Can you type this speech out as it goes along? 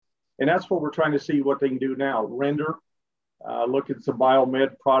And that's what we're trying to see what they can do now. Render, look at some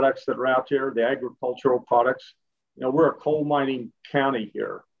biomed products that are out there, the agricultural products. We're a coal mining county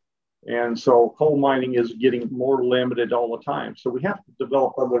here. And so coal mining is getting more limited all the time. So we have to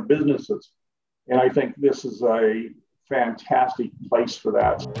develop other businesses. And I think this is a fantastic place for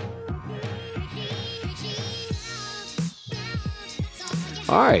that.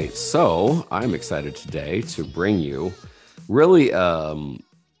 All right. So I'm excited today to bring you really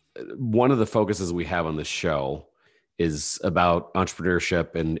one of the focuses we have on this show is about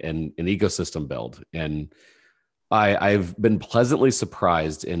entrepreneurship and an ecosystem build. And I've been pleasantly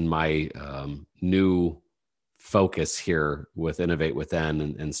surprised in my new focus here with Innovate Within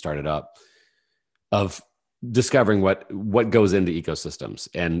and Started Up of discovering what goes into ecosystems.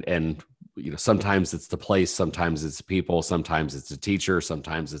 And sometimes it's the place, sometimes it's the people, sometimes it's a teacher,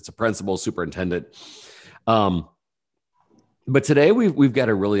 sometimes it's a principal, superintendent. But today we've got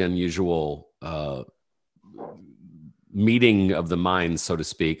a really unusual meeting of the minds, so to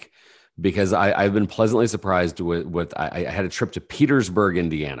speak, because I've been pleasantly surprised with I had a trip to Petersburg,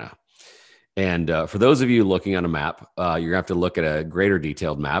 Indiana. And for those of you looking on a map, you're going to have to look at a greater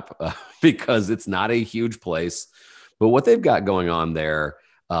detailed map because it's not a huge place. But what they've got going on there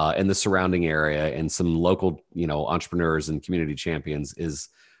in the surrounding area and some local, entrepreneurs and community champions is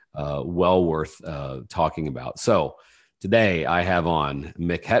well worth talking about. So today I have on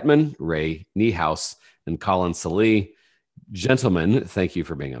Mick Hetman, Ray Niehaus, and Colin Sallee. Gentlemen, thank you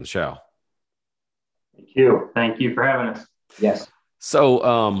for being on the show. Thank you. Thank you for having us. Yes.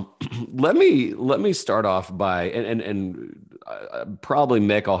 So let me start off by and probably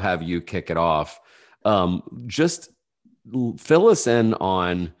Mick, I'll have you kick it off. Just fill us in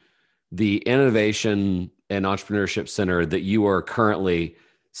on the Innovation and Entrepreneurship Center that you are currently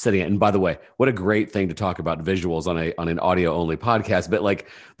sitting at. And by the way, what a great thing to talk about visuals on an audio only podcast. But like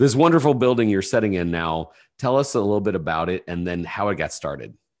this wonderful building you're sitting in now, tell us a little bit about it and then how it got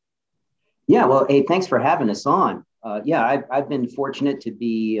started. Yeah, well, hey, thanks for having us on. I've been fortunate to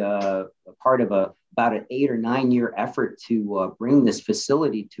be a part of about an 8 or 9 year effort to bring this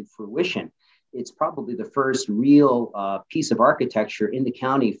facility to fruition. It's probably the first real piece of architecture in the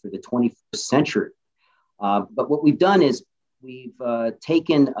county for the 21st century. But what we've done is we've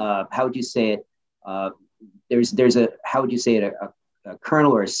taken, how would you say it? There's a, how would you say it, a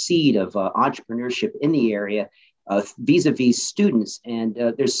kernel or a seed of entrepreneurship in the area vis-a-vis students. And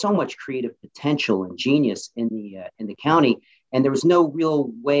there's so much creative potential and genius in the county. And there was no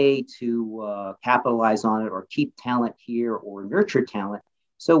real way to capitalize on it or keep talent here or nurture talent.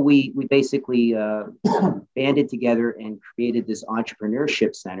 So we basically banded together and created this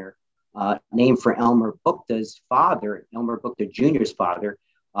entrepreneurship center named for Elmer Bukta's father, Elmer Bukta Jr.'s father.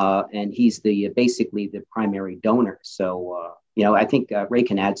 And he's basically the primary donor. So, I think Ray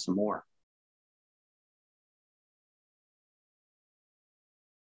can add some more.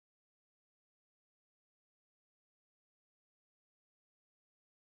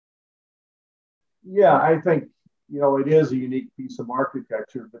 Yeah, I think, it is a unique piece of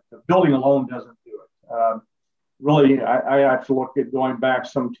architecture, but the building alone doesn't do it. Really, I have to look at going back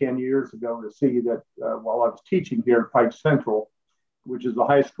some 10 years ago to see that while I was teaching here at Pike Central, which is a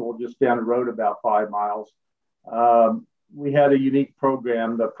high school just down the road about 5 miles, we had a unique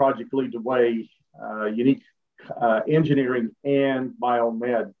program, the Project Lead the Way, unique engineering and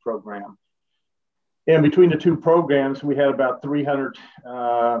biomed program. And between the two programs, we had about 300,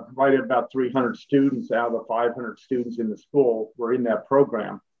 right at about 300 students out of the 500 students in the school were in that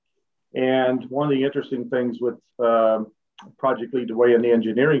program. And one of the interesting things with Project Lead the Way on the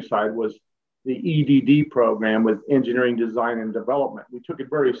engineering side was the EDD program with engineering, design, and development. We took it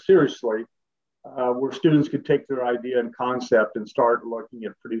very seriously, where students could take their idea and concept and start looking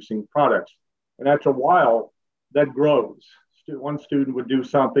at producing products. And after a while, that grows. One student would do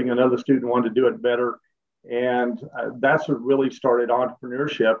something, another student wanted to do it better. And that's what really started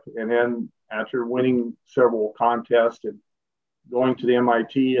entrepreneurship. And then after winning several contests and going to the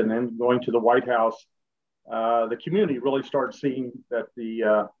MIT and then going to the White House, the community really started seeing that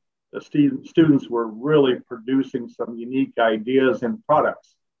the students were really producing some unique ideas and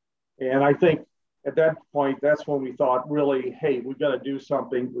products. And I think at that point, that's when we thought really, hey, we've got to do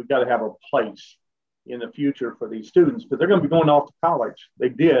something. We've got to have a place in the future for these students, but they're going to be going off to college. They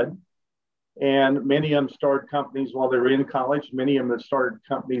did. And many of them started companies while they were in college. Many of them have started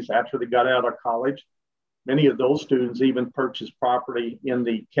companies after they got out of college. Many of those students even purchased property in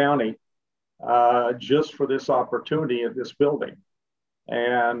the county just for this opportunity at this building.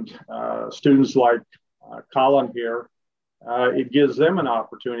 And students like Colin here, it gives them an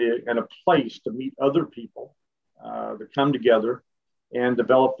opportunity and a place to meet other people, to come together and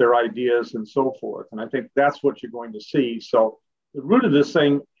develop their ideas and so forth. And I think that's what you're going to see. So the root of this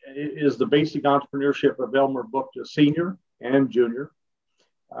thing is the basic entrepreneurship of Elmer Bookta Sr. and Jr.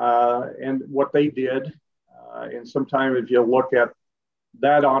 And what they did. And sometimes if you look at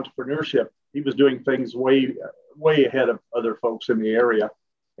that entrepreneurship, he was doing things way ahead of other folks in the area.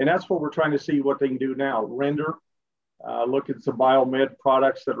 And that's what we're trying to see what they can do now. Render, look at some biomed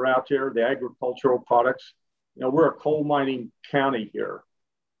products that are out there, the agricultural products. You know, we're a coal mining county here.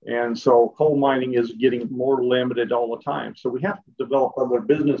 And so coal mining is getting more limited all the time. So we have to develop other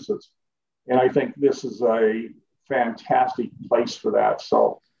businesses. And I think this is a fantastic place for that.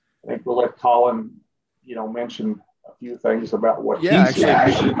 So I think we'll let Colin, mention a few things about what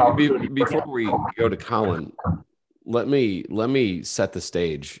before we go to Colin, let me set the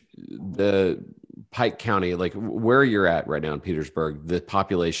stage. The Pike County, like where you're at right now in Petersburg, the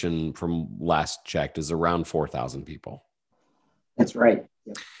population from last checked is around 4,000 people. That's right.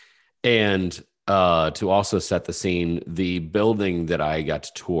 Yep. And to also set the scene, the building that I got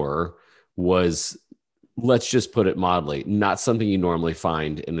to tour was, let's just put it mildly, not something you normally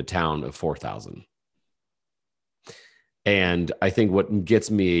find in a town of 4,000. And I think what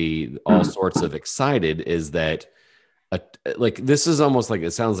gets me all sorts of excited is that this is almost like,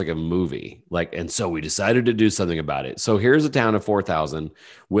 it sounds like a movie, and so we decided to do something about it. So here's a town of 4,000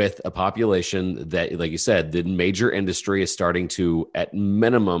 with a population that, like you said, the major industry is starting to, at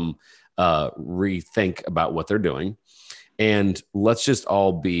minimum, rethink about what they're doing. And let's just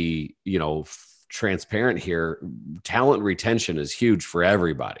all be, transparent here. Talent retention is huge for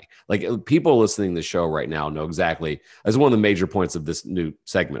everybody. Like people listening to the show right now know exactly, as one of the major points of this new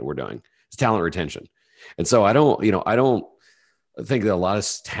segment we're doing, is talent retention. And so I don't think that a lot of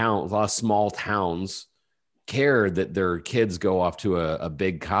small towns care that their kids go off to a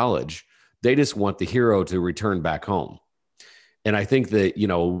big college. They just want the hero to return back home. And I think that,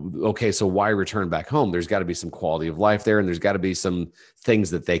 okay, so why return back home? There's got to be some quality of life there, and there's got to be some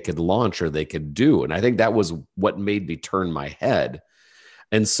things that they could launch or they could do. And I think that was what made me turn my head.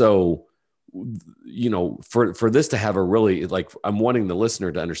 And so, for this to have a really, I'm wanting the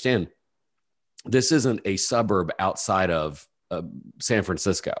listener to understand, this isn't a suburb outside of San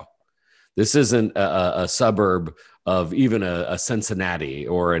Francisco. This isn't a suburb of even a Cincinnati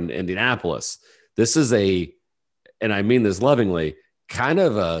or an Indianapolis. This is and I mean this lovingly, kind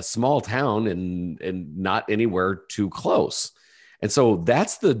of a small town and not anywhere too close. And so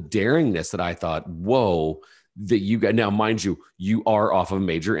that's the daringness that I thought, whoa, that you got. Now, mind you, you are off of a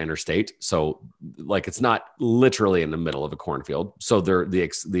major interstate. So it's not literally in the middle of a cornfield. So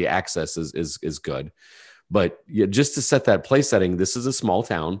the access is good. But just to set that place setting, this is a small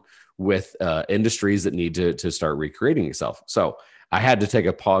town with industries that need to start recreating itself. So I had to take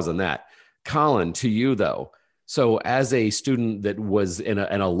a pause on that. Colin, to you though. So as a student that was in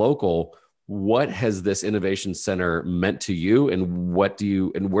a local, what has this innovation center meant to you, and where do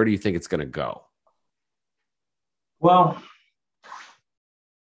you think it's going to go? Well,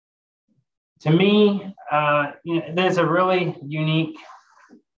 to me, there's a really unique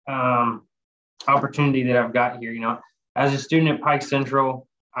opportunity that I've got here. As a student at Pike Central,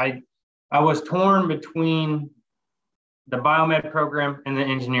 I was torn between the biomed program and the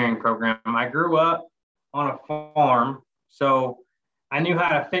engineering program. I grew up on a farm, so I knew how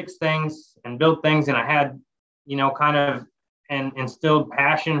to fix things and build things, and I had, kind of an instilled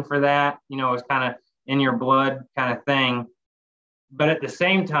passion for that. It was kind of in your blood kind of thing. But at the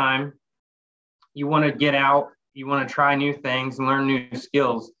same time, you want to get out, you want to try new things and learn new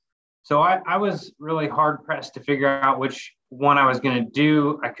skills. So I was really hard pressed to figure out which one I was going to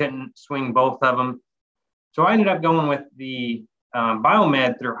do. I couldn't swing both of them. So I ended up going with the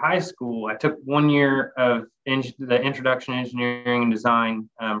biomed through high school. I took 1 year of the Introduction to Engineering and Design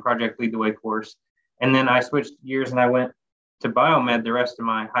Project Lead the Way course. And then I switched gears and I went to biomed the rest of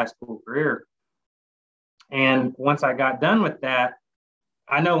my high school career. And once I got done with that,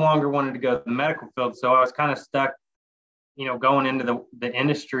 I no longer wanted to go to the medical field. So I was kind of stuck, going into the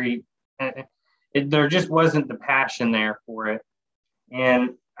industry. There just wasn't the passion there for it.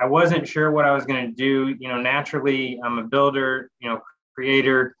 And I wasn't sure what I was going to do. Naturally, I'm a builder,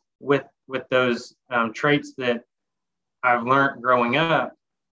 creator with those traits that I've learned growing up.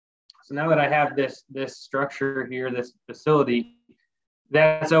 So now that I have this structure here, this facility,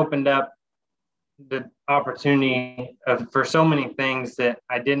 that's opened up the opportunity for so many things that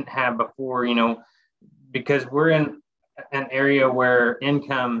I didn't have before, because we're in an area where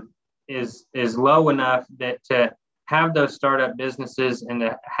income is low enough that to have those startup businesses and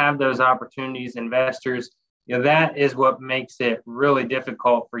to have those opportunities, investors, that is what makes it really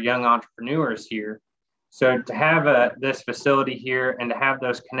difficult for young entrepreneurs here. So to have this facility here and to have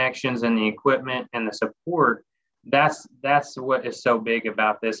those connections and the equipment and the support, that's what is so big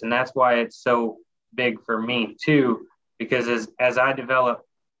about this. And that's why it's so big for me too, because as I develop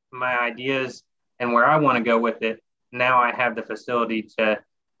my ideas and where I want to go with it, now I have the facility to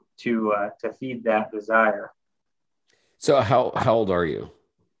feed that desire. So how old are you?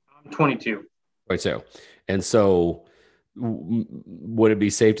 I'm 22. 22. And so would it be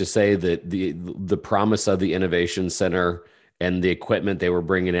safe to say that the promise of the Innovation Center and the equipment they were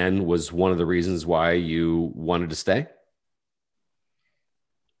bringing in was one of the reasons why you wanted to stay?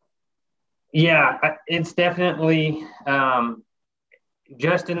 Yeah, it's definitely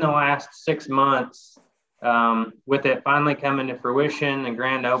just in the last 6 months, with it finally coming to fruition, the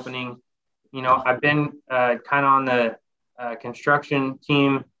grand opening. I've been kind of on the construction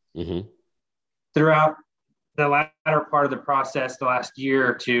team throughout the latter part of the process the last year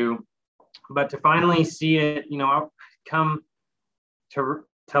or two, but to finally see it, come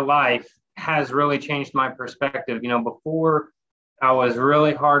to life has really changed my perspective. Before I was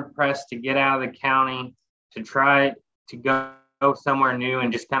really hard pressed to get out of the county to try to go somewhere new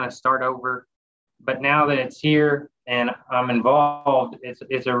and just kind of start over. But now that it's here and I'm involved,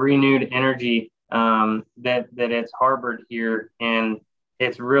 it's a renewed energy that it's harbored here, and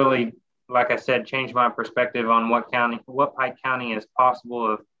it's really, like I said, changed my perspective on what Pike County is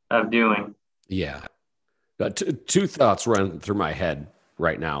possible of doing. Yeah. Two thoughts run through my head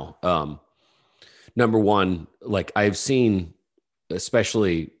right now. Number one, like I've seen,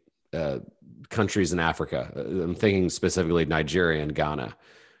 especially countries in Africa, I'm thinking specifically Nigeria and Ghana,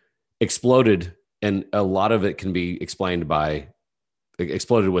 exploded, and a lot of it can be explained by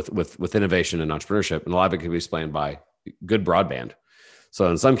exploded with innovation and entrepreneurship, and a lot of it can be explained by good broadband. So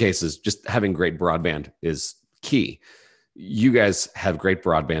in some cases, just having great broadband is key. You guys have great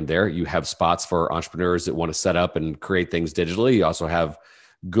broadband there. You have spots for entrepreneurs that want to set up and create things digitally. You also have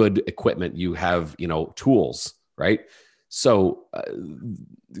good equipment. You have, tools, right? So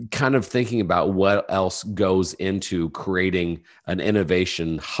kind of thinking about what else goes into creating an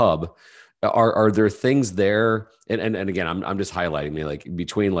innovation hub. Are there things there? And again, I'm just highlighting like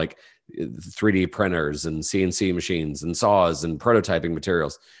between like 3D printers and CNC machines and saws and prototyping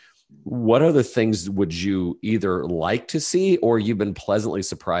materials. What other things would you either like to see or you've been pleasantly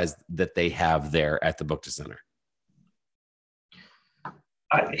surprised that they have there at the Bookta Center?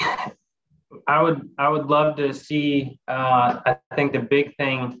 I would love to see, I think the big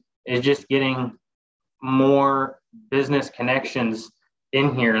thing is just getting more business connections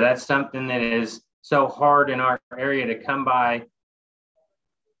in here. That's something that is so hard in our area to come by,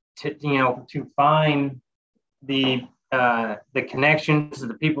 to find the connections to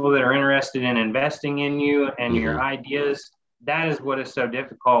the people that are interested in investing in you and your ideas. That is what is so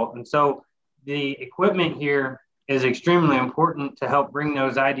difficult. And so the equipment here is extremely important to help bring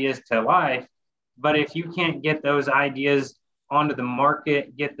those ideas to life. But if you can't get those ideas onto the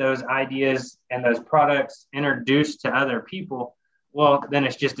market, get those ideas and those products introduced to other people, well, then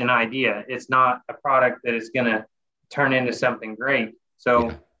it's just an idea. It's not a product that is going to turn into something great.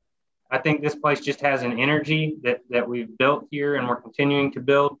 So I think this place just has an energy that we've built here and we're continuing to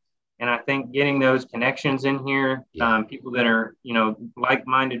build. And I think getting those connections in here, people that are,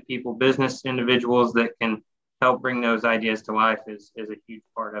 like-minded people, business individuals that can help bring those ideas to life is a huge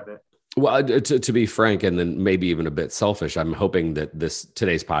part of it. Well, to be frank, and then maybe even a bit selfish, I'm hoping that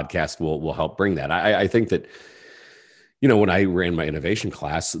today's podcast will help bring that. I think that, when I ran my innovation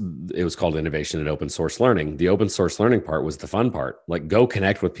class, it was called Innovation and Open Source Learning. The open source learning part was the fun part. Like, go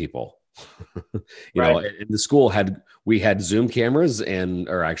connect with people. You know, in the school we had Zoom cameras,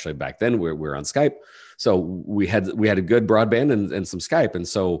 or actually back then we were on Skype. So we had a good broadband and some Skype. And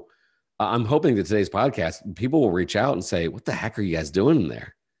so I'm hoping that today's podcast, people will reach out and say, what the heck are you guys doing in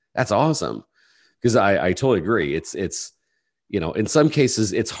there? That's awesome. Because I totally agree. It's in some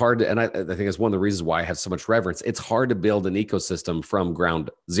cases it's hard to, and I think it's one of the reasons why I have so much reverence. It's hard to build an ecosystem from ground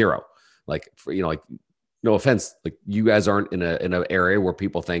zero. Like, no offense, like you guys aren't in an area where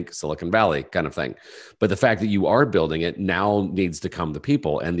people think Silicon Valley kind of thing. But the fact that you are building it now needs to come the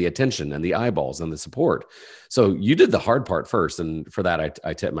people and the attention and the eyeballs and the support. So you did the hard part first. And for that,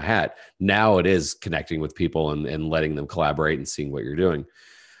 I tip my hat. Now it is connecting with people and letting them collaborate and seeing what you're doing.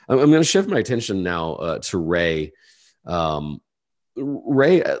 I'm going to shift my attention now to Ray.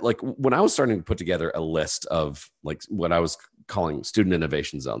 Ray, like when I was starting to put together a list of like what I was calling student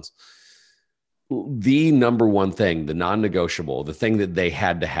innovation zones, the number one thing, the non-negotiable, the thing that they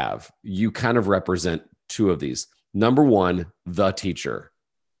had to have, you kind of represent two of these. Number one, the teacher.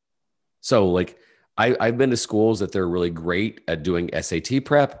 So like I've been to schools that they're really great at doing SAT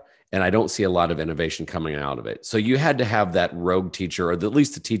prep and I don't see a lot of innovation coming out of it. So you had to have that rogue teacher, or at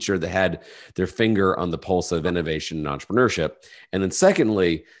least a teacher that had their finger on the pulse of innovation and entrepreneurship. And then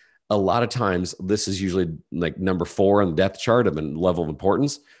secondly, a lot of times this is usually like number 4 on the depth chart of a level of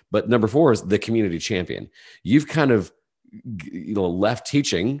importance, but number 4 is the community champion. You've kind of, left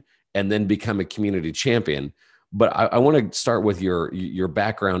teaching and then become a community champion. But I want to start with your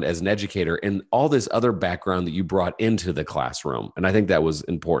background as an educator and all this other background that you brought into the classroom. And I think that was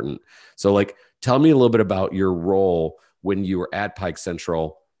important. So like, tell me a little bit about your role when you were at Pike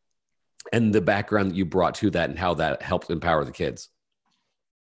Central and the background that you brought to that and how that helped empower the kids.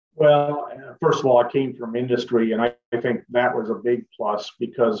 Well, first of all, I came from industry, and I think that was a big plus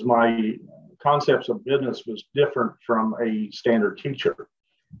because my concepts of business was different from a standard teacher.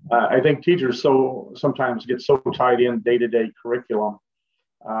 I think teachers sometimes get so tied in day-to-day curriculum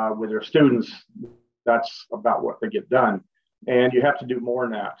with their students. That's about what they get done. And you have to do more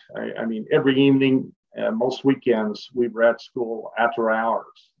than that. I mean, every evening, most weekends, we were at school after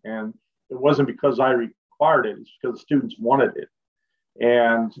hours. And it wasn't because I required it, it's because the students wanted it.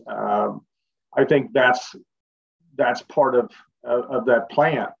 And I think that's part of that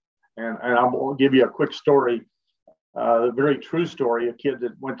plan. And I'll give you a quick story. A very true story, a kid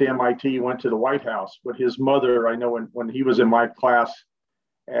that went to MIT, went to the White House, but his mother, I know when he was in my class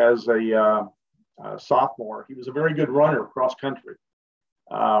as a sophomore, he was a very good runner cross country,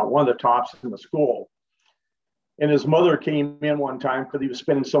 one of the tops in the school. And his mother came in one time because he was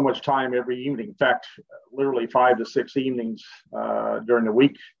spending so much time every evening. In fact, literally 5 to 6 evenings during the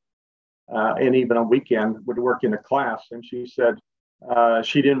week and even a weekend would work in a class. And she said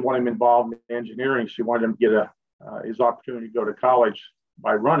she didn't want him involved in engineering. She wanted him to get his opportunity to go to college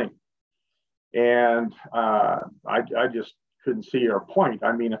by running. And I just couldn't see her point.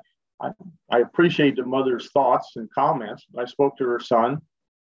 I mean, I appreciate the mother's thoughts and comments. I spoke to her son,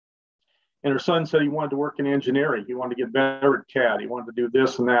 and her son said he wanted to work in engineering. He wanted to get better at CAD. He wanted to do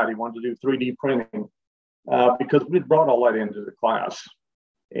this and that. He wanted to do 3D printing because we brought all that into the class.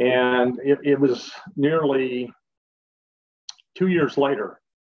 And it was nearly 2 years later,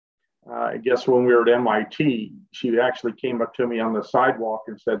 I guess when we were at MIT, she actually came up to me on the sidewalk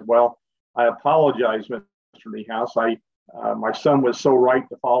and said, well, I apologize, Mr. Niehaus. My son was so right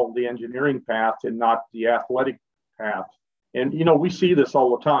to follow the engineering path and not the athletic path. And, we see this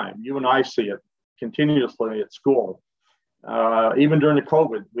all the time. You and I see it continuously at school. Even during the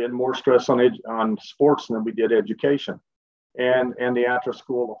COVID, we had more stress on sports than we did education and the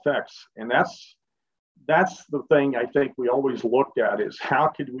after-school effects. And that's the thing I think we always looked at is how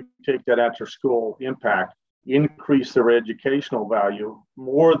could we take that after-school impact, increase their educational value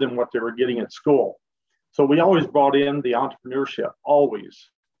more than what they were getting at school. So we always brought in the entrepreneurship, always.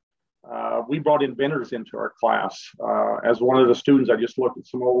 We brought inventors into our class. As one of the students, I just looked at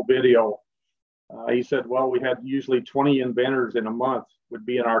some old video. He said, well, we had usually 20 inventors in a month would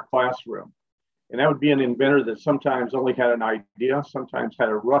be in our classroom. And that would be an inventor that sometimes only had an idea, sometimes had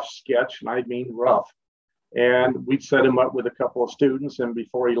a rough sketch, and I mean rough. And we'd set him up with a couple of students. And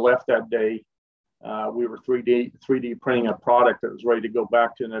before he left that day, we were 3D printing a product that was ready to go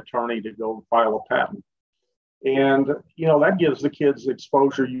back to an attorney to go file a patent. And, that gives the kids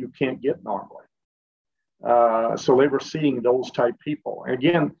exposure you can't get normally. So they were seeing those type people. And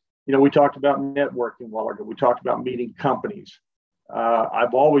again, we talked about networking a while ago. We talked about meeting companies.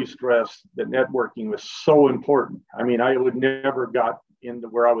 I've always stressed that networking was so important. I mean, I would never got into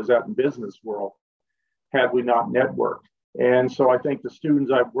where I was at in business world had we not networked. And so I think the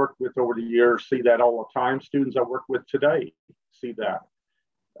students I've worked with over the years see that all the time. Students I work with today see that.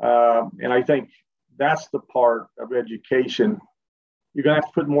 And I think that's the part of education you're going to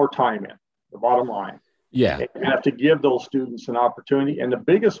have to put more time in, the bottom line. Yeah. You have to give those students an opportunity. And the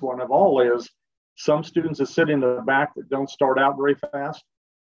biggest one of all is some students that sit in the back that don't start out very fast,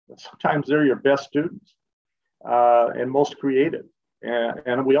 but sometimes they're your best students and most creative.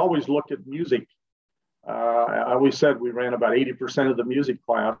 And we always looked at music. I always said we ran about 80% of the music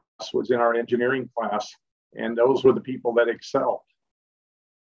class was in our engineering class, and those were the people that excelled.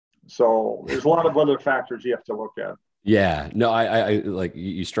 So there's a lot of other factors you have to look at. Yeah, no, I like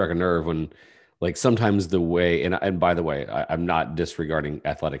you struck a nerve when, like, sometimes the way, and by the way, I'm not disregarding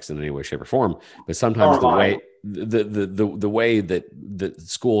athletics in any way, shape, or form, but sometimes the way that the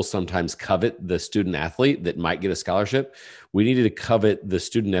schools sometimes covet the student athlete that might get a scholarship, we needed to covet the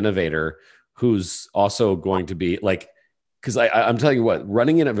student innovator who's also going to be like, because I'm telling you what,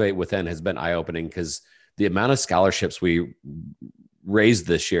 running Innovate Within has been eye-opening because the amount of scholarships we raised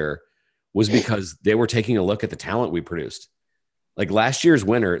this year was because they were taking a look at the talent we produced. Like last year's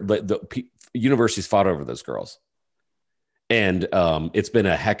winner, the universities fought over those girls. And it's been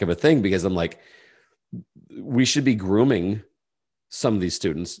a heck of a thing because I'm like, we should be grooming some of these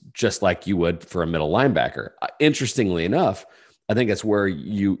students just like you would for a middle linebacker. Interestingly enough, I think that's where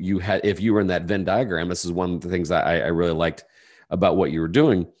you had, if you were in that Venn diagram, this is one of the things I really liked about what you were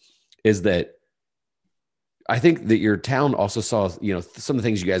doing, is that I think that your town also saw, some of the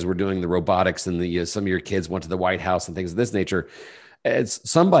things you guys were doing, the robotics, and the some of your kids went to the White House and things of this nature. As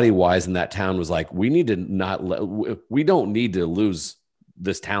somebody wise in that town was like, we don't need to lose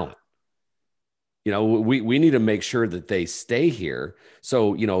this talent. We need to make sure that they stay here.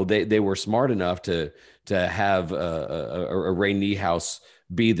 So, they were smart enough to have a Ray Niehaus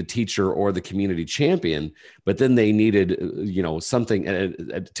be the teacher or the community champion, but then they needed, something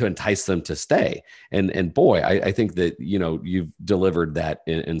to entice them to stay. And boy, I think that, you've delivered that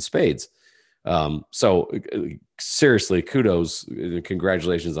in spades. So seriously, kudos,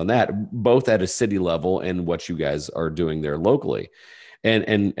 congratulations on that, both at a city level and what you guys are doing there locally.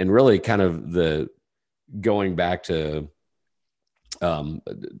 And really kind of the going back to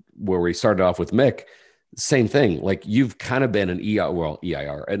where we started off with Mick, same thing. Like, you've kind of been an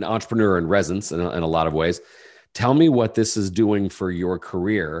EIR, an entrepreneur in residence in a lot of ways. Tell me what this is doing for your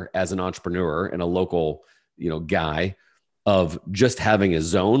career as an entrepreneur and a local, guy, of just having a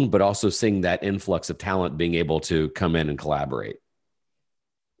zone, but also seeing that influx of talent being able to come in and collaborate.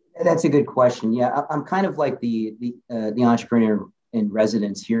 That's a good question. Yeah, I'm kind of like the entrepreneur in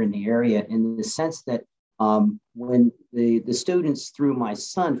residence here in the area, in the sense that when the students through my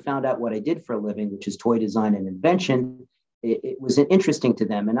son found out what I did for a living, which is toy design and invention, it was interesting to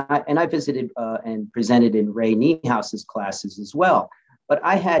them. And I visited and presented in Ray Niehaus's classes as well. But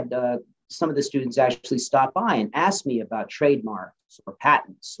I had some of the students actually stop by and ask me about trademarks or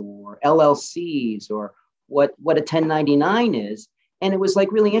patents or LLCs or what a 1099 is. And it was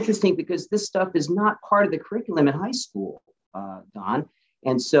like really interesting because this stuff is not part of the curriculum in high school, Don.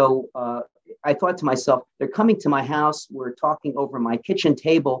 And so I thought to myself, they're coming to my house. We're talking over my kitchen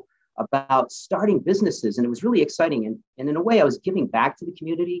table about starting businesses. And it was really exciting. And in a way, I was giving back to the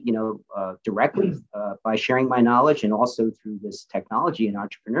community, directly by sharing my knowledge, and also through this technology and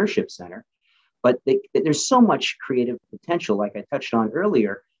entrepreneurship center. But there's so much creative potential, like I touched on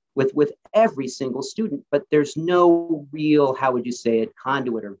earlier, with every single student, but there's no real, how would you say it,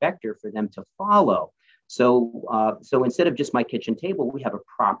 conduit or vector for them to follow. So instead of just my kitchen table, we have a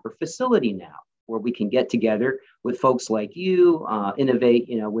proper facility now where we can get together with folks like you, innovate,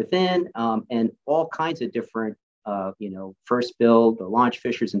 within, and all kinds of different, First Build, the Launch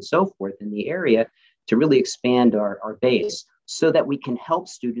Fishers, and so forth in the area to really expand our base, so that we can help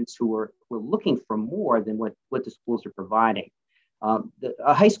students who are looking for more than what the schools are providing.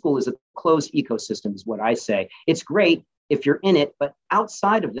 A high school is a closed ecosystem, is what I say. It's great if you're in it, but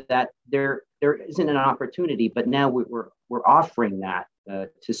outside of that, there isn't an opportunity. But now we're offering that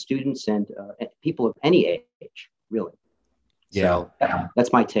to students and people of any age, really. Yeah, so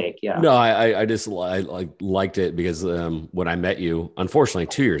that's my take. Yeah. No, I just liked it because when I met you, unfortunately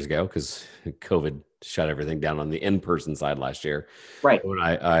 2 years ago, because COVID shut everything down on the in-person side last year. Right. When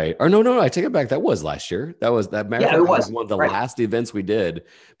I take it back. That was last year. That was that. Yeah, it was one of the last events we did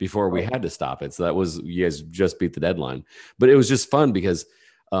before we had to stop it. So that was, you guys just beat the deadline, but it was just fun because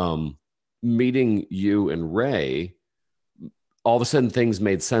meeting you and Ray, all of a sudden things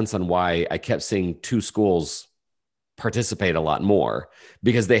made sense on why I kept seeing two schools participate a lot more,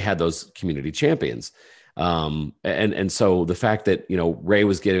 because they had those community champions. And so the fact that, Ray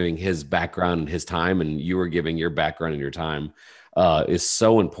was giving his background and his time, and you were giving your background and your time, is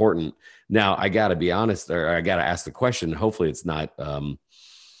so important. Now I got to be honest, or I got to ask the question. Hopefully it's not,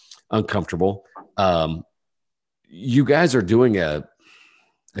 uncomfortable. You guys are doing a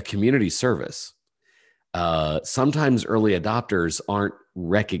community service. Sometimes early adopters aren't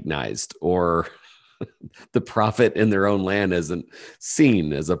recognized, or the prophet in their own land isn't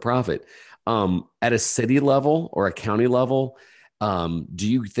seen as a prophet. At a city level or a county level,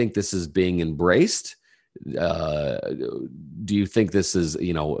 do you think this is being embraced? Do you think this is,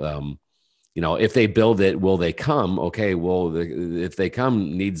 if they build it, will they come? Okay, well, if they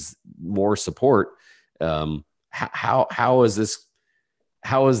come, needs more support. How is this?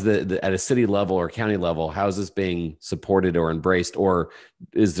 How is at a city level or county level, how is this being supported or embraced, or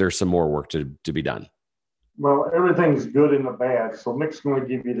is there some more work to be done? Well, everything's good and the bad. So Mick's going to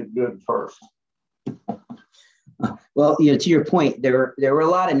give you the good first. Well, to your point, there were a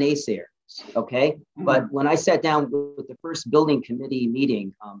lot of naysayers. Okay. Mm-hmm. But when I sat down with the first building committee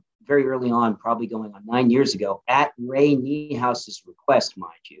meeting, very early on, probably going on 9 years ago, at Ray Niehaus's request,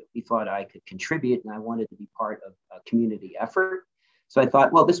 mind you, he thought I could contribute and I wanted to be part of a community effort. So I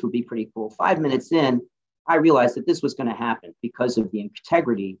thought, well, this would be pretty cool. 5 minutes in, I realized that this was going to happen because of the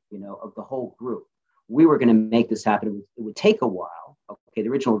integrity, of the whole group. We were going to make this happen. It would take a while. Okay, the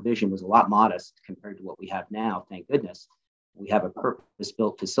original vision was a lot modest compared to what we have now. Thank goodness, we have a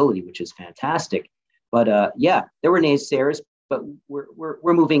purpose-built facility, which is fantastic. But yeah, there were naysayers, but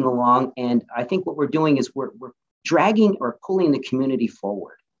we're moving along, and I think what we're doing is we're dragging or pulling the community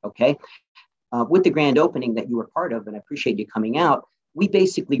forward. Okay, with the grand opening that you were part of, and I appreciate you coming out. We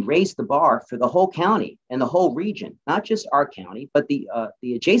basically raised the bar for the whole county and the whole region, not just our county, but the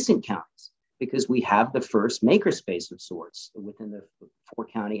adjacent counties, because we have the first makerspace of sorts within the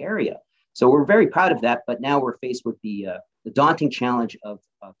 4-county area. So we're very proud of that, but now we're faced with the daunting challenge of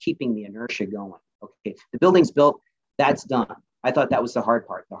keeping the inertia going. Okay, the building's built, that's done. I thought that was the hard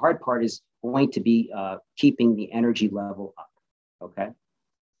part. The hard part is going to be keeping the energy level up. Okay.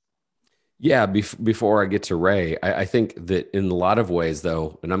 Yeah. Before I get to Ray, I think that in a lot of ways,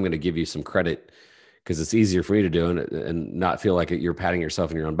 though, and I'm going to give you some credit because it's easier for me to do and not feel like you're patting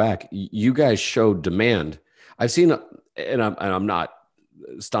yourself on your own back. You guys showed demand. I've seen, and I'm not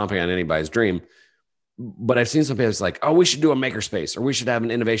stomping on anybody's dream, but I've seen some people like, oh, we should do a makerspace or we should have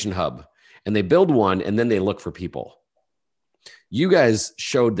an innovation hub. And they build one and then they look for people. You guys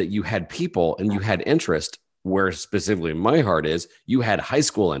showed that you had people and you had interest, where specifically my heart is you had high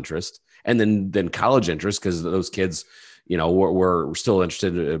school interest and then college interest, because those kids, were still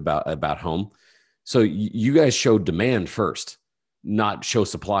interested about home. So you guys showed demand first, not show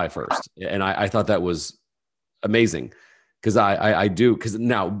supply first. And I thought that was amazing. Because I do, because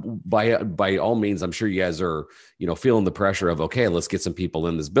now by all means, I'm sure you guys are, feeling the pressure of, okay, let's get some people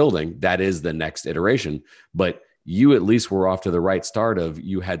in this building. That is the next iteration. But you at least were off to the right start of,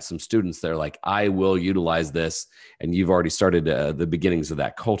 you had some students there like, I will utilize this. And you've already started the beginnings of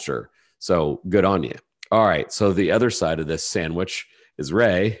that culture. So good on you. All right. So the other side of this sandwich is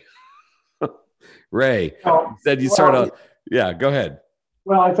Ray. Ray, you started. Yeah, go ahead.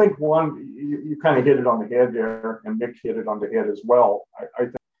 Well, I think you kind of hit it on the head there, and Nick hit it on the head as well. I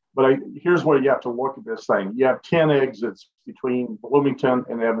think, but here's where you have to look at this thing. You have 10 exits between Bloomington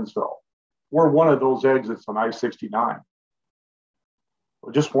and Evansville. We're one of those exits on I-69.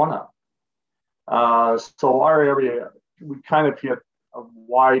 We're just one of them. So our area, we kind of hit a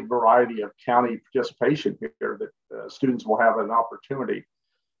wide variety of county participation here that students will have an opportunity.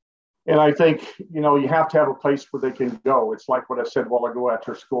 And I think, you have to have a place where they can go. It's like what I said while ago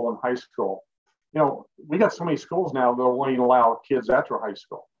after school and high school. We got so many schools now that won't even allow kids after high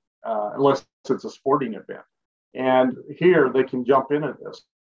school, unless it's a sporting event. And here they can jump into this.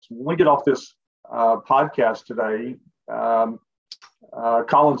 So when we get off this podcast today,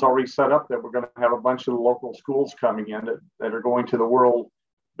 Colin's already set up that we're going to have a bunch of local schools coming in that are going to the World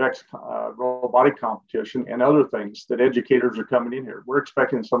robotic competition and other things that educators are coming in here. We're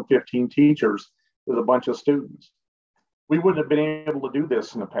expecting some 15 teachers with a bunch of students. We wouldn't have been able to do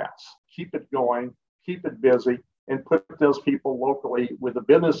this in the past. Keep it going, keep it busy, and put those people locally with a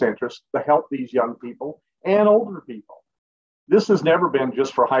business interest to help these young people and older people. This has never been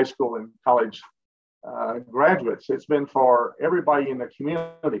just for high school and college graduates. It's been for everybody in the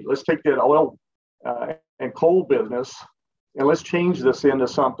community. Let's take that oil and coal business, and let's change this into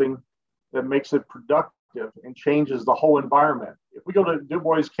something that makes it productive and changes the whole environment. If we go to Du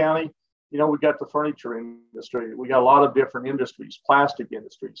Bois County, we got the furniture industry. We got a lot of different industries, plastic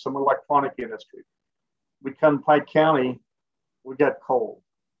industry, some electronic industry. We come to Pike County, we got coal,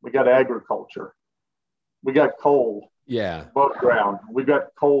 we got agriculture, we got coal, above ground, we got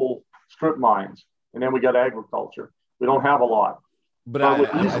coal strip mines, and then we got agriculture. We don't have a lot. But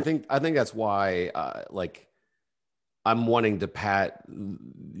I think that's why, I'm wanting to pat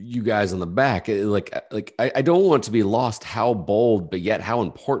you guys on the back. I don't want to be lost how bold, but yet how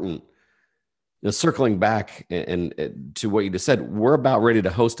important. Circling back and to what you just said, we're about ready to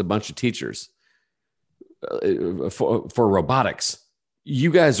host a bunch of teachers for robotics.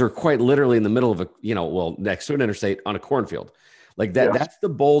 You guys are quite literally in the middle of next to an interstate on a cornfield like that. Yeah. That's the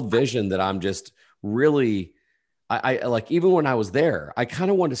bold vision that I'm just really. I like, even when I was there, I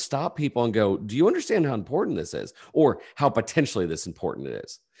kind of want to stop people and go, do you understand how important this is, or how potentially this important it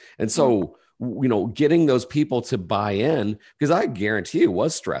is? And so, getting those people to buy in, because I guarantee it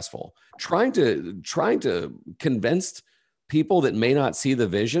was stressful trying to convince people that may not see the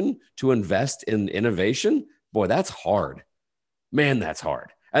vision to invest in innovation. Boy, that's hard, man. That's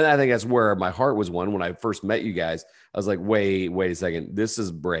hard. And I think that's where my heart was won when I first met you guys. I was like, wait a second. This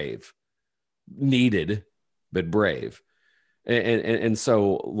is brave, needed, but brave. And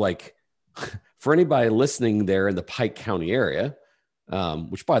so for anybody listening there in the Pike County area,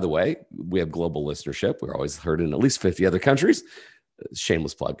 which by the way, we have global listenership. We're always heard in at least 50 other countries.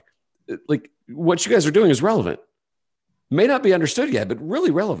 Shameless plug. like what you guys are doing is relevant. May not be understood yet, but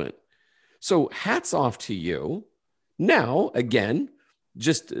really relevant. So hats off to you. Now, again,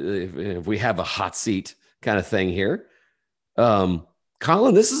 just if we have a hot seat kind of thing here,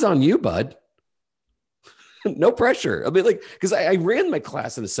 Colin, this is on you, bud. No pressure. I mean, like, because I ran my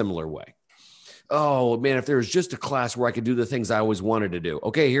class in a similar way. Oh, man, if there was just a class where I could do the things I always wanted to do.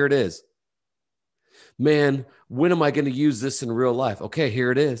 Okay, here it is. Man, when am I going to use this in real life? Okay,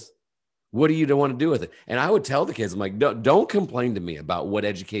 here it is. What do you want to do with it? And I would tell the kids, I'm like, don't complain to me about what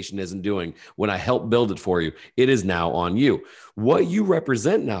education isn't doing when I help build it for you. It is now on you. What you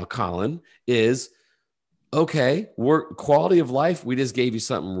represent now, Colin, is, okay, we're quality of life. We just gave you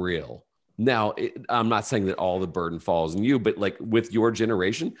something real. Now, I'm not saying that all the burden falls on you, but like with your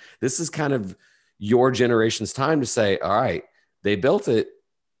generation, this is kind of your generation's time to say, all right, they built it.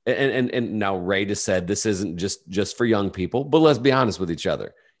 And now Ray just said, this isn't just for young people, but let's be honest with each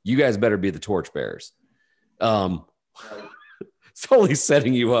other. You guys better be the torchbearers. It's only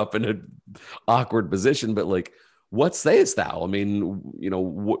setting you up in an awkward position, but like, what sayest thou? I mean,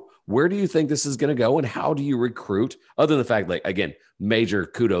 where do you think this is going to go, and how do you recruit? Other than the fact, like, again, major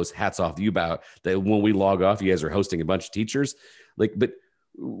kudos, hats off to you about that. When we log off, you guys are hosting a bunch of teachers. Like, but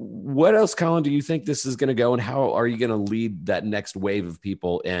what else, Colin, do you think this is going to go, and how are you going to lead that next wave of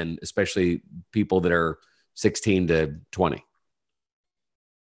people, and especially people that are 16 to 20?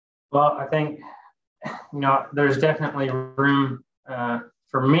 Well, I think, there's definitely room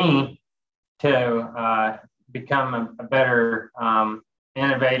for me to become a better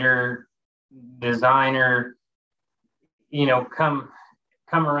innovator, designer, come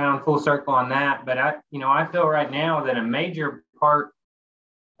around full circle on that. But I feel right now that a major part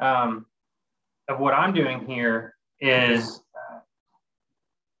of what I'm doing here is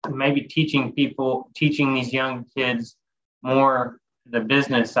maybe teaching these young kids more the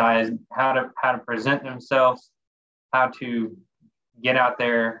business side, how to present themselves, how to get out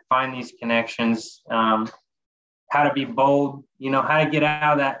there, find these connections, how to be bold, how to get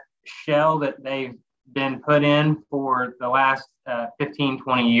out of that shell that they've been put in for the last 15,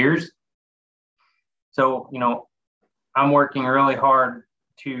 20 years. So, I'm working really hard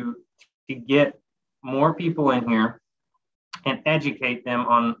to get more people in here and educate them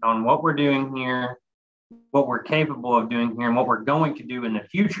on what we're doing here, what we're capable of doing here, and what we're going to do in the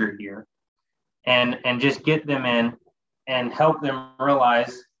future here, and just get them in and help them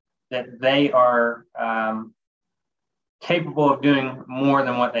realize that they are capable of doing more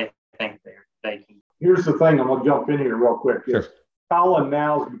than what they think they can. Here's the thing, and we'll jump in here real quick. Sure. Colin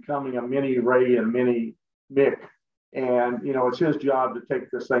now is becoming a mini Ray and mini Mick, and it's his job to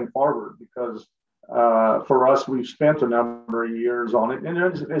take this thing forward, because for us, we've spent a number of years on it, and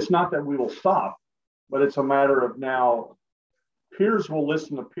it's not that we will stop, but it's a matter of now peers will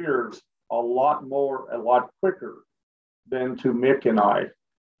listen to peers a lot quicker than to Mick and I.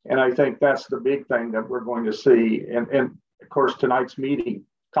 And I think that's the big thing that we're going to see. And of course, tonight's meeting,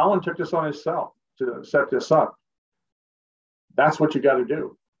 Colin took this on himself to set this up. That's what you got to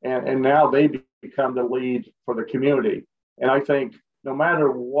do. And now they become the lead for the community. And I think no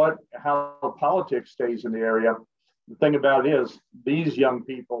matter how politics stays in the area, the thing about it is these young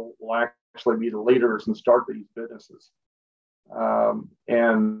people will actually be the leaders and start these businesses,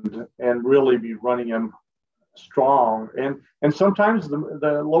 and really be running them strong. And sometimes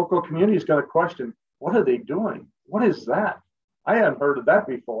the local community is going to question, what are they doing? What is that? I hadn't heard of that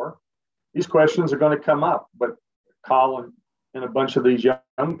before. These questions are going to come up, but Colin and a bunch of these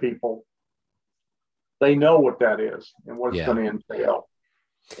young people, they know what that is and what it's going to entail.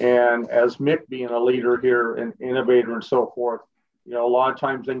 And as Mick being a leader here and innovator and so forth, a lot of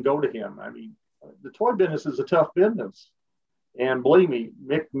times they go to him. I mean, the toy business is a tough business. And believe me,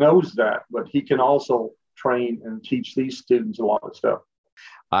 Mick knows that, but he can also train and teach these students a lot of stuff.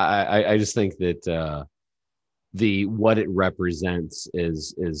 I just think that what it represents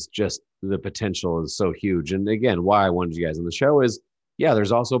is just the potential is so huge. And again, why I wanted you guys on the show is,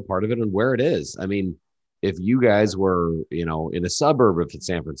 there's also part of it on where it is. I mean, if you guys were, in a suburb of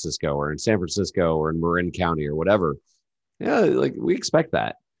San Francisco or in San Francisco or in Marin County or whatever, like we expect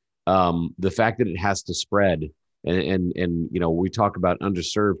that. The fact that it has to spread and we talk about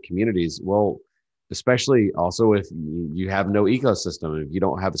underserved communities. Well, especially also if you have no ecosystem, if you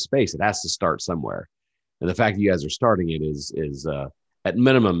don't have a space, it has to start somewhere. And the fact that you guys are starting it is at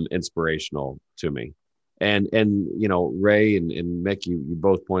minimum inspirational to me. And Ray and Mick, you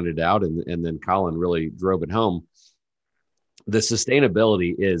both pointed out, and then Colin really drove it home. The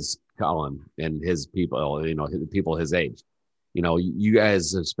sustainability is Colin and his people, people his age. You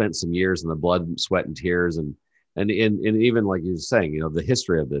guys have spent some years in the blood, sweat, and tears, and And even like you were saying, the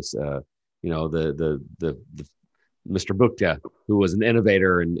history of this, the Mr. Bukta, who was an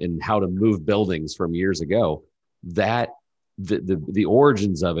innovator in how to move buildings from years ago, that the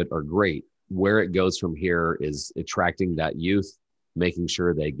origins of it are great. Where it goes from here is attracting that youth, making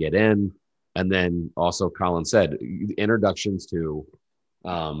sure they get in. And then also, Colin said, introductions to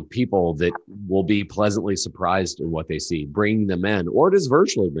people that will be pleasantly surprised in what they see, bringing them in, or just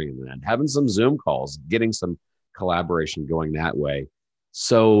virtually bringing them in, having some Zoom calls, getting some collaboration going that way.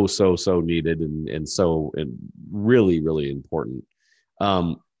 So needed and really, really important.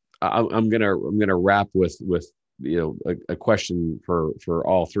 I'm gonna wrap with a question for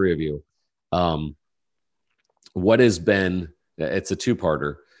all three of you. What has been, it's a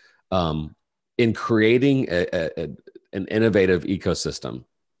two-parter, in creating an innovative ecosystem,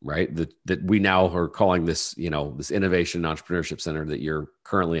 right? That we now are calling this, this Innovation and Entrepreneurship Center that you're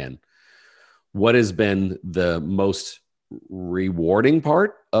currently in. What has been the most rewarding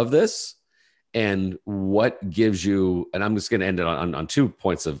part of this, and what gives you, and I'm just going to end it on 2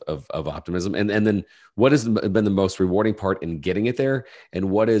 points of optimism, and then what has been the most rewarding part in getting it there, and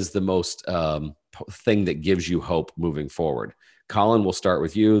what is the most thing that gives you hope moving forward? Colin, we'll start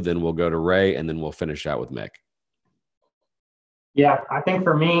with you, then we'll go to Ray, and then we'll finish out with Mick. Yeah, I think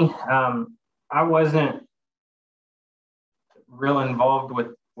for me, I wasn't real involved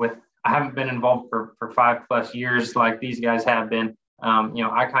with I haven't been involved for 5+ years like these guys have been.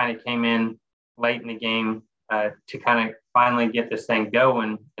 I kind of came in late in the game to kind of finally get this thing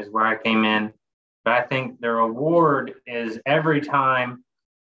going is where I came in. But I think the reward is every time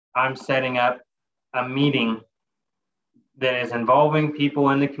I'm setting up a meeting that is involving people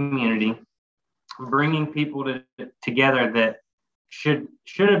in the community, bringing people together that should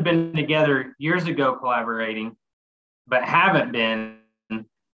have been together years ago collaborating, but haven't been.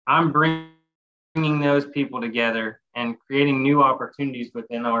 I'm bringing those people together and creating new opportunities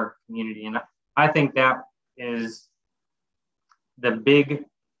within our community. And I think that is the big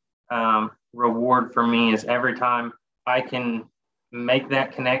reward for me, is every time I can make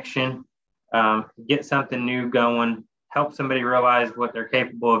that connection, get something new going, help somebody realize what they're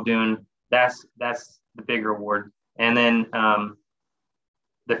capable of doing. That's the big reward. And then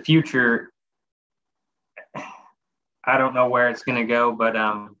the future, I don't know where it's going to go, but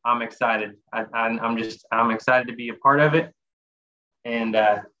I'm excited. I'm excited to be a part of it, and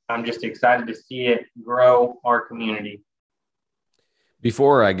I'm just excited to see it grow our community.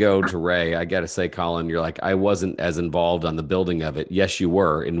 Before I go to Ray, I got to say, Colin, you're like, I wasn't as involved on the building of it. Yes, you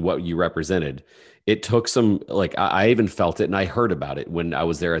were in what you represented. It took some, like, I even felt it and I heard about it when I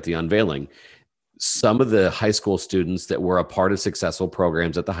was there at the unveiling. Some of the high school students that were a part of successful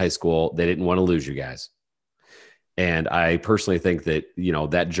programs at the high school, they didn't want to lose you guys. And I personally think that,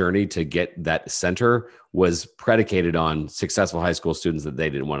 that journey to get that center was predicated on successful high school students that they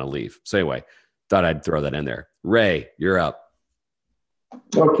didn't want to leave. So anyway, thought I'd throw that in there. Ray, you're up.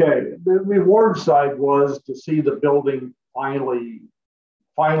 Okay. The reward side was to see the building finally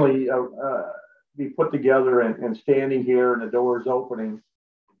be put together and standing here and the doors opening.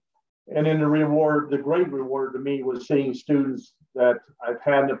 And then the great reward to me was seeing students that I've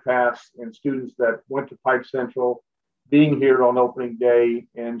had in the past and students that went to Pike Central being here on opening day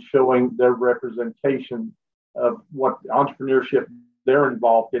and showing their representation of what entrepreneurship they're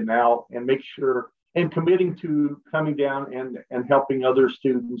involved in now, and make sure and committing to coming down and helping other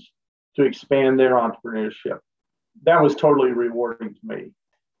students to expand their entrepreneurship. That was totally rewarding to me.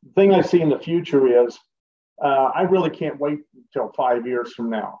 The thing I see in the future is I really can't wait until 5 years from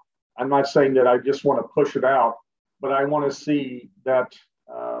now. I'm not saying that I just want to push it out, but I want to see that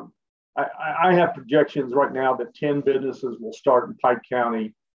I have projections right now that 10 businesses will start in Pike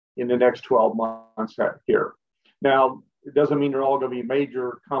County in the next 12 months here. Now, it doesn't mean they're all going to be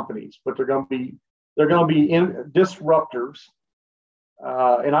major companies, but they're going to be disruptors,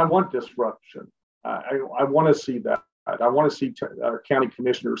 and I want disruption. I want to see that. I want to see our county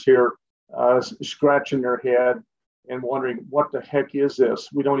commissioners here scratching their head and wondering, what the heck is this?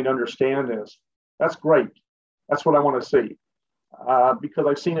 We don't even understand this. That's great. That's what I want to see, because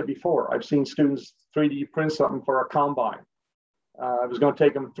I've seen it before. I've seen students 3D print something for a combine. It was going to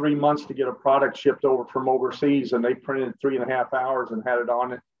take them 3 months to get a product shipped over from overseas, and they printed 3.5 hours and had it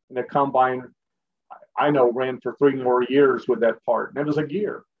on it. And the combine, I know, ran for 3 more years with that part, and it was a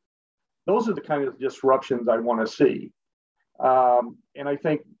gear. Those are the kind of disruptions I want to see. And I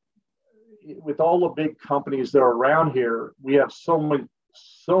think with all the big companies that are around here, we have so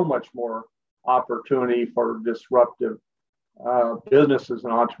much more opportunity for disruptive businesses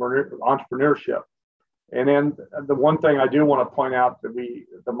and entrepreneurship. And then the one thing I do want to point out that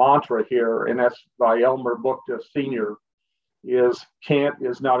the mantra here, and that's by Elmer Bookta Sr., is can't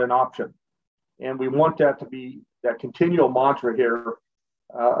is not an option. And we want that to be that continual mantra here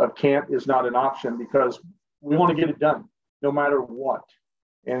of can't is not an option, because we want to get it done no matter what.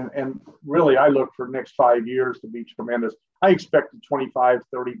 And really, I look for the next 5 years to be tremendous. I expected 25,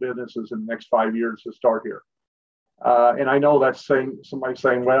 30 businesses in the next 5 years to start here. And I know that's somebody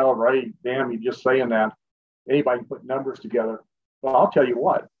saying, well, Ray, damn, you're just saying that. Anybody can put numbers together. Well, I'll tell you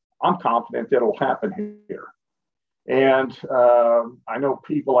what, I'm confident that it'll happen here. And I know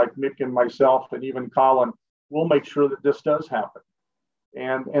people like Mick and myself and even Colin will make sure that this does happen.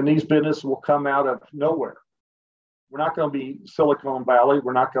 And these businesses will come out of nowhere. We're not going to be Silicon Valley.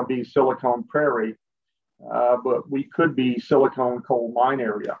 We're not going to be Silicon Prairie, but we could be Silicon coal mine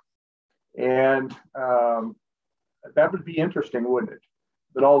area. And that would be interesting, wouldn't it?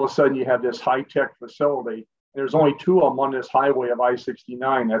 That all of a sudden you have this high-tech facility. There's only two of them on this highway of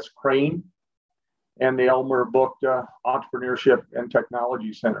I-69. That's Crane and the Elmer Bookta Entrepreneurship and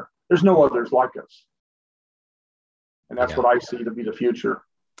Technology Center. There's no others like us. And that's what I see to be the future.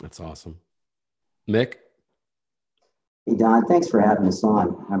 That's awesome. Mick? Hey, Don, thanks for having us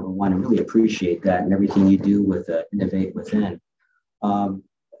on. Number one, I really appreciate that and everything you do with Innovate Within. I'm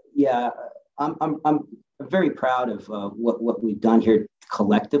very proud of what we've done here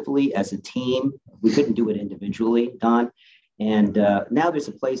collectively as a team. We couldn't do it individually, Don. And now there's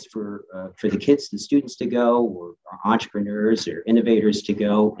a place for the kids, the students to go, or entrepreneurs or innovators to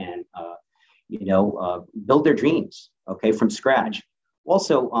go and, build their dreams, from scratch.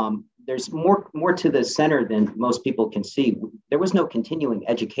 Also, there's more to the center than most people can see. There was no continuing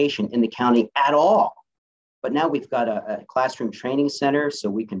education in the county at all. But now we've got a classroom training center so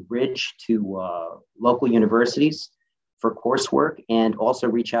we can bridge to local universities for coursework and also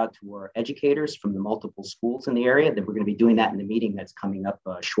reach out to our educators from the multiple schools in the area. That we're going to be doing that in the meeting that's coming up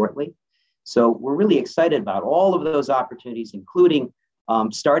shortly. So we're really excited about all of those opportunities, including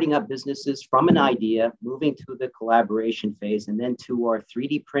starting up businesses from an idea, moving to the collaboration phase, and then to our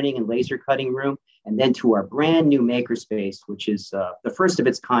 3D printing and laser cutting room, and then to our brand new makerspace, which is the first of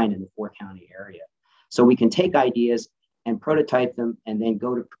its kind in the 4-county area. So we can take ideas and prototype them and then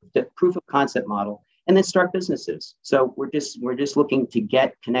go to the proof of concept model and then start businesses. So we're just looking to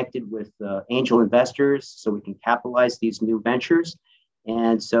get connected with angel investors so we can capitalize these new ventures.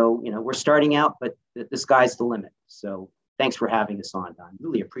 And so, we're starting out, but the sky's the limit. So thanks for having us on, Don.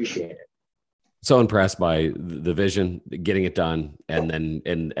 Really appreciate it. So impressed by the vision, getting it done, and then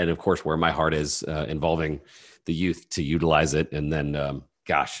and of course where my heart is, involving the youth to utilize it. And then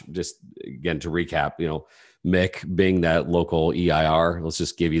just again to recap, Mick being that local EIR, let's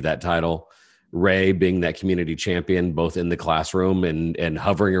just give you that title. Ray being that community champion, both in the classroom and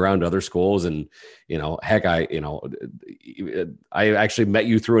hovering around other schools. And, heck, I actually met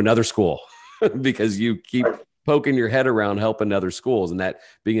you through another school because you keep poking your head around helping other schools, and that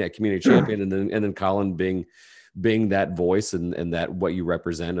being that community champion. And then Colin being that voice and that what you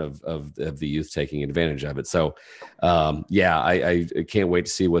represent of the youth taking advantage of it. So, I can't wait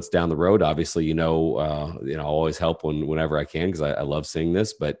to see what's down the road. Obviously, I'll always help whenever I can, because I love seeing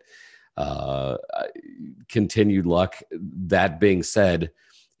this, but continued luck. That being said,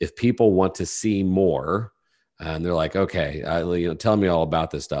 if people want to see more and they're like, okay, tell me all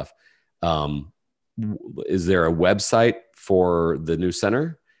about this stuff. Is there a website for the new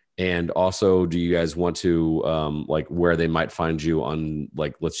center? And also, do you guys want to where they might find you on,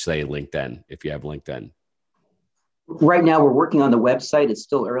 let's say LinkedIn, if you have LinkedIn? Right now, we're working on the website. It's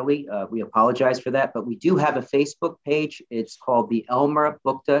still early. We apologize for that, but we do have a Facebook page. It's called the Elmer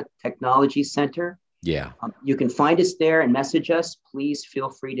Bookta Technology Center. Yeah. You can find us there and message us. Please feel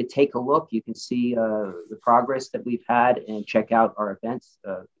free to take a look. You can see the progress that we've had and check out our events.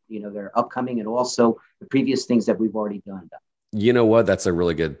 They're upcoming, and also the previous things that we've already done. You know what? That's a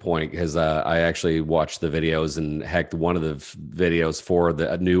really good point, because I actually watched the videos, and heck, one of the videos for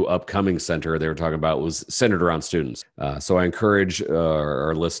the new upcoming center they were talking about was centered around students. So I encourage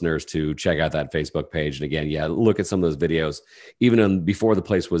our listeners to check out that Facebook page. And again, look at some of those videos. Even before the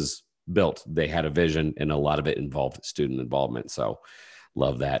place was built, they had a vision, and a lot of it involved student involvement. So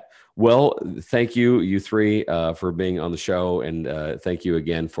love that. Well, thank you three, for being on the show. And thank you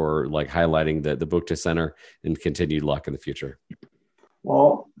again for highlighting the Bookta Center, and continued luck in the future.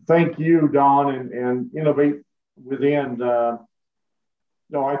 Well, thank you, Don, and Innovate Within.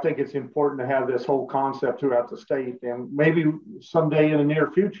 I think it's important to have this whole concept throughout the state. And maybe someday in the near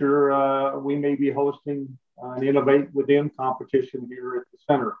future, we may be hosting an Innovate Within competition here at the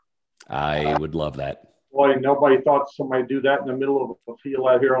center. I would love that. Boy, nobody thought somebody do that in the middle of a field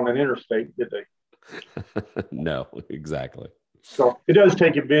out here on an interstate, did they? No, exactly. So it does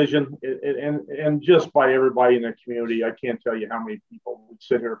take a vision, and just by everybody in the community. I can't tell you how many people would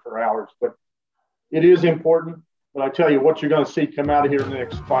sit here for hours, but it is important. But I tell you, what you're going to see come out of here in the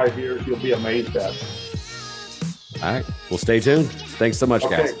next 5 years, you'll be amazed at. All right. Well, stay tuned. Thanks so much,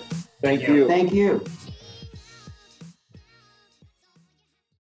 guys. Thank you. Thank you.